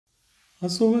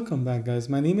So welcome back guys,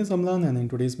 my name is Amlan and in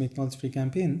today's Make Knowledge Free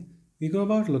campaign, we go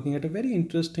about looking at a very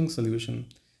interesting solution.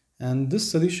 And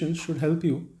this solution should help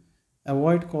you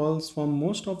avoid calls from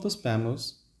most of the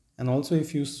spammers, and also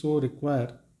if you so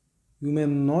require, you may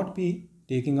not be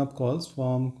taking up calls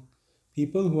from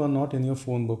people who are not in your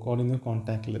phone book or in your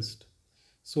contact list.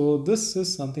 So this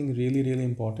is something really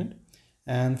important,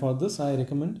 and for this I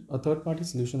recommend a third-party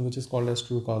solution which is called as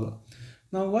Truecaller.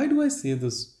 Now why do I say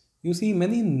this? You see,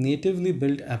 many natively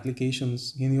built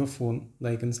applications in your phone,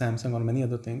 like in Samsung or many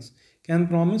other things, can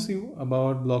promise you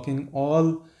about blocking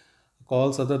all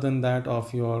calls other than that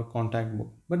of your contact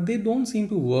book, but they don't seem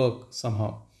to work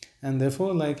somehow. And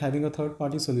therefore, like having a third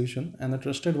party solution and a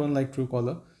trusted one like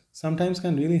Truecaller sometimes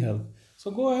can really help. So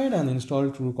go ahead and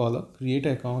install Truecaller, create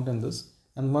an account in this,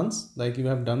 and once like you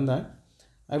have done that,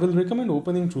 I will recommend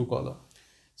opening Truecaller.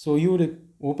 So you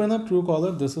open up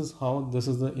Truecaller. This is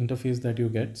the interface that you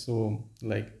get. So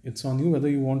like it's on you whether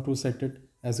you want to set it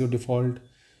as your default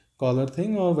caller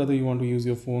thing or whether you want to use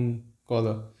your phone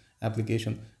caller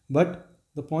application. But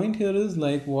the point here is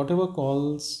like whatever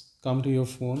calls come to your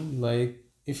phone, like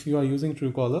if you are using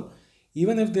Truecaller,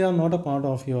 even if they are not a part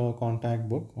of your contact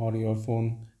book or your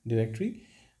phone directory,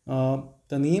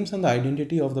 the names and the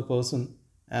identity of the person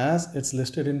as it's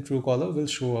listed in Truecaller will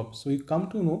show up. So you come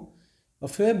to know a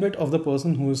fair bit of the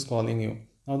person who is calling you.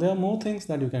 Now there are more things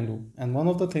that you can do, and one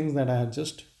of the things that I have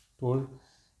just told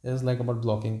is like about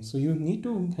blocking. So you need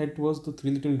to head towards the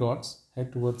three little dots,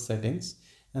 head towards settings,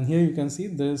 and here you can see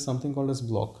there is something called as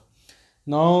block.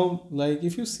 Now like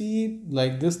if you see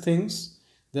like these things,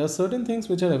 there are certain things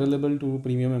which are available to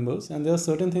premium members and there are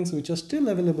certain things which are still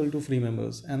available to free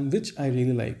members, and which I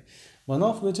really like, one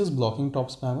of which is blocking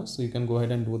top spammers. So you can go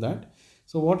ahead and do that.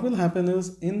 So what will happen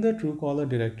is in the Truecaller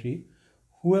directory,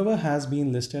 whoever has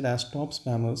been listed as top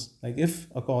spammers, like if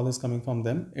a call is coming from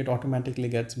them, it automatically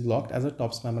gets blocked as a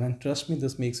top spammer, and trust me,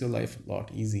 this makes your life a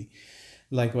lot easy.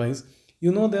 Likewise,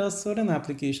 you know, there are certain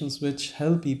applications which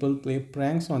help people play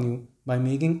pranks on you by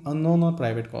making unknown or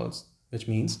private calls, which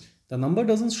means the number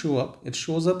doesn't show up, it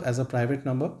shows up as a private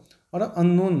number or an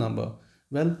unknown number.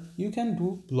 Well, you can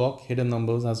do block hidden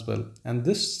numbers as well, and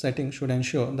this setting should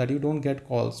ensure that you don't get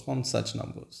calls from such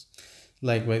numbers.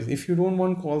 Likewise, if you don't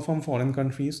want call from foreign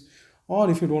countries,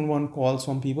 or if you don't want calls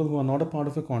from people who are not a part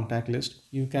of a contact list,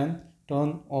 you can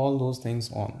turn all those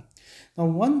things on. Now,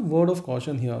 one word of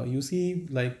caution here, you see,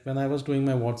 like when I was doing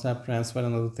my WhatsApp transfer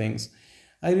and other things,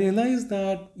 I realized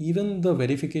that even the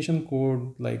verification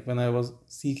code, like when I was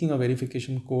seeking a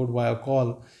verification code via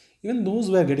call, even those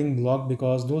were getting blocked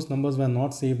because those numbers were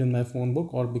not saved in my phone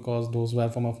book or because those were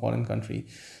from a foreign country.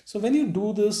 So when you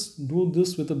do this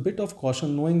with a bit of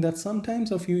caution, knowing that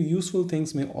sometimes a few useful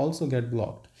things may also get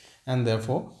blocked. And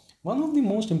therefore, one of the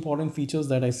most important features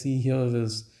that I see here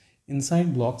is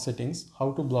inside block settings,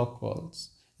 how to block calls.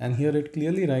 And here it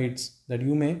clearly writes that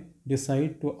you may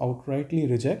decide to outrightly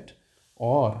reject,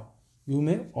 or you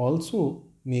may also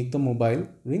make the mobile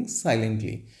ring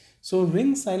silently. So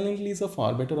ring silently is a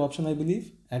far better option, I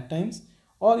believe, at times.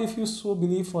 Or if you so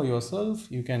believe for yourself,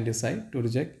 you can decide to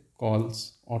reject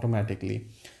calls automatically.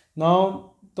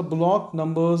 Now, the block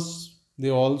numbers,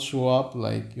 they all show up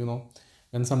like, you know,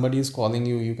 when somebody is calling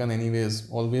you, you can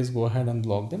anyways always go ahead and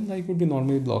block them like would be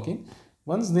normally blocking.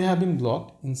 Once they have been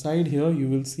blocked, inside here you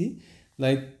will see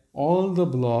like all the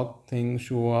block things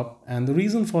show up and the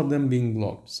reason for them being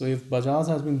blocked. So if Bajaj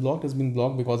has been blocked, it's been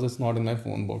blocked because it's not in my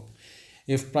phone book.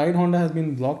 If Pride Honda has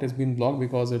been blocked, it's been blocked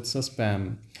because it's a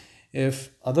spam. If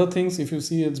other things, if you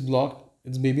see it's blocked,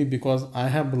 it's maybe because I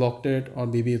have blocked it or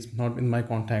maybe it's not in my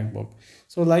contact book.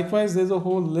 So likewise, there's a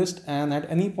whole list, and at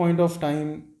any point of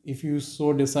time, if you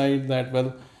so decide that,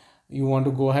 well, you want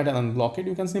to go ahead and unblock it,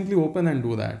 you can simply open and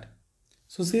do that.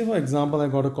 So say for example, I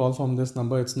got a call from this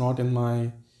number, it's not in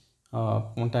my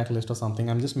contact list or something,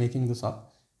 I'm just making this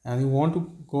up, and you want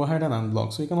to go ahead and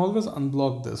unblock. So you can always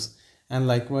unblock this. And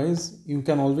likewise, you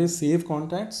can always save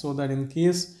contacts so that in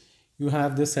case you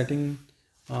have this setting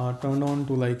turned on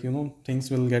to, like, you know,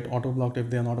 things will get auto blocked if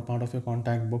they are not a part of your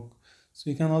contact book. So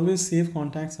you can always save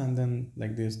contacts and then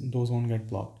like this, those won't get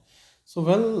blocked. So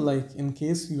well, like in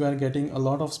case you are getting a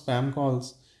lot of spam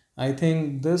calls, I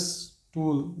think this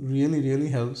tool really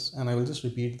helps. And I will just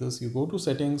repeat this. You go to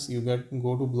settings,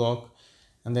 go to block,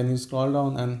 and then you scroll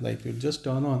down and like you just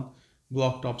turn on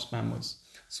block top spammers.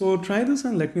 So try this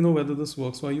and let me know whether this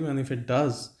works for you. And if it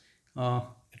does,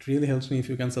 it really helps me if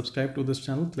you can subscribe to this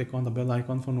channel, click on the bell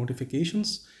icon for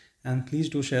notifications, and please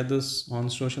do share this on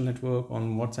social network,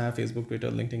 on WhatsApp, Facebook, Twitter,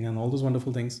 LinkedIn, and all those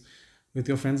wonderful things with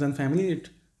your friends and family. It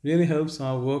really helps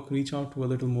our work reach out to a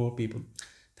little more people.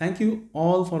 Thank you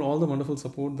all for all the wonderful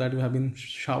support that you have been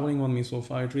showering on me so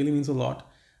far. It really means a lot.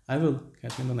 I will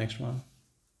catch you in the next one.